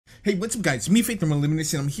Hey, what's up guys, it's me, Faith,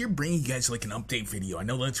 Moliminous, and I'm here bringing you guys like an update video. I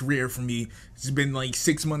know that's rare for me. It's been like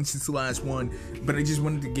 6 months since the last one, but I just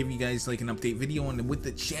wanted to give you guys like an update video on what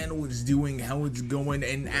the channel is doing, how it's going,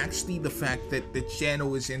 and actually the fact that the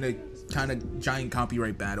channel is in a kind of giant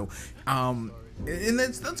copyright battle. And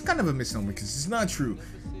that's kind of a misnomer because it's not true.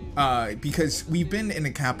 Because we've been in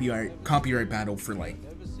a copyright battle for like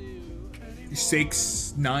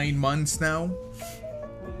 6-9 months now.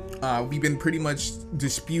 We've been pretty much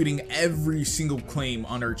disputing every single claim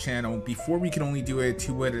on our channel. Before, we could only do it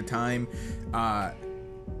 2 at a time.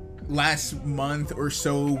 Last month or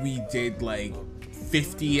so we did like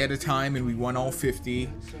 50 at a time and we won all 50.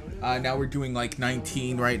 Now we're doing like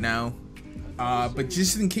 19 right now. But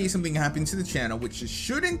just in case something happens to the channel, which it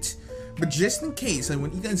shouldn't, but just in case, I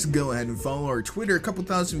want you guys to go ahead and follow our Twitter. A couple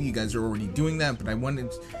thousand of you guys are already doing that, but I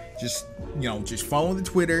wanted to just follow the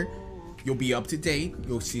Twitter. You'll be up to date.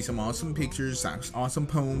 You'll see some awesome pictures, awesome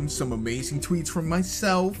poems, some amazing tweets from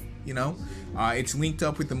myself. It's linked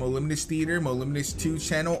up with the Moliminous Theater, Moliminous 2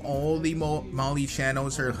 channel. All the Molly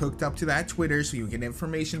channels are hooked up to that Twitter, so you get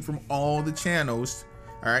information from all the channels.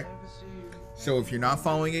 Alright? So if you're not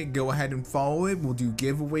following it, go ahead and follow it. We'll do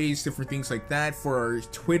giveaways, different things like that for our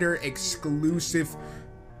Twitter exclusive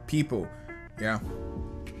people. Yeah.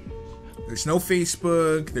 There's no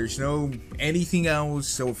Facebook, there's no anything else,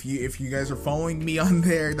 so if you guys are following me on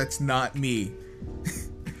there, that's not me.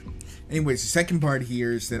 Anyways, the second part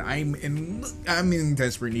here is that I'm in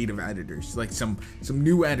desperate need of editors, like some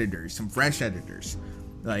new editors, some fresh editors.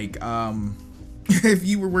 Like if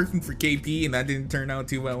you were working for KP and that didn't turn out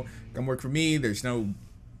too well, come work for me. There's no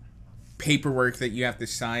paperwork that you have to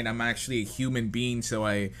sign. I'm actually a human being, so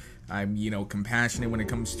I'm compassionate when it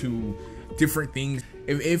comes to different things.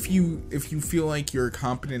 If you feel like you're a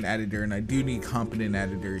competent editor, and I do need competent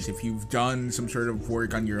editors, if you've done some sort of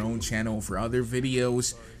work on your own channel for other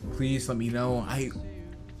videos, please let me know.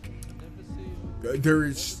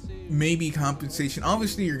 There's maybe compensation.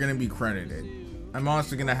 Obviously you're gonna be credited. I'm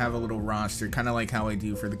also gonna have a little roster, kind of like how I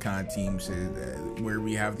do for the COD teams, where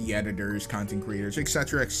we have the editors, content creators,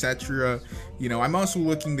 etc, etc. I'm also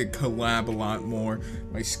looking to collab a lot more.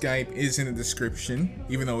 My Skype is in the description,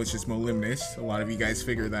 even though it's just Moliminous. A lot of you guys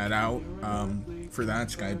figure that out, for that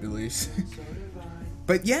Skype at least.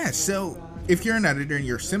 But yeah, so if you're an editor and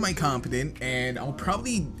you're semi-competent, and I'll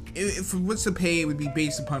probably, if what's the pay, it would be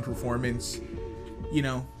based upon performance,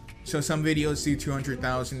 So some videos do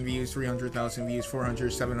 200,000 views, 300,000 views,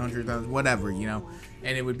 400, 700,000, whatever, and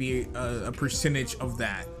it would be a percentage of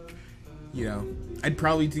that. I'd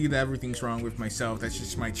probably do that. Everything's wrong with myself. That's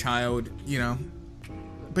just my child,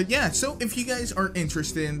 But yeah, so if you guys are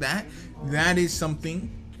interested in that, that is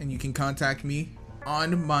something, and you can contact me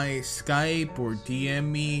on my Skype or DM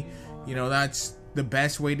me. That's the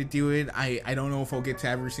best way to do it. I don't know if I'll get to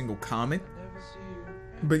every single comment.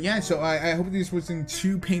 But yeah, so I hope this wasn't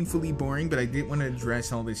too painfully boring, but I did want to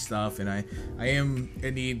address all this stuff, and I am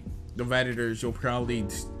in need of editors. You'll probably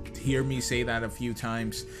hear me say that a few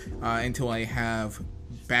times until I have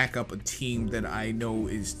back up a team that I know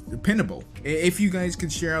is dependable. If you guys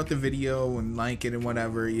could share out the video and like it and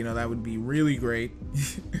whatever, that would be really great.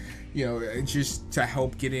 Just to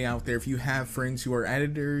help get it out there. If you have friends who are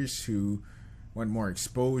editors who want more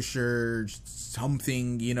exposure,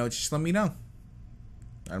 something, just let me know.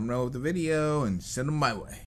 Let them know the video and send them my way.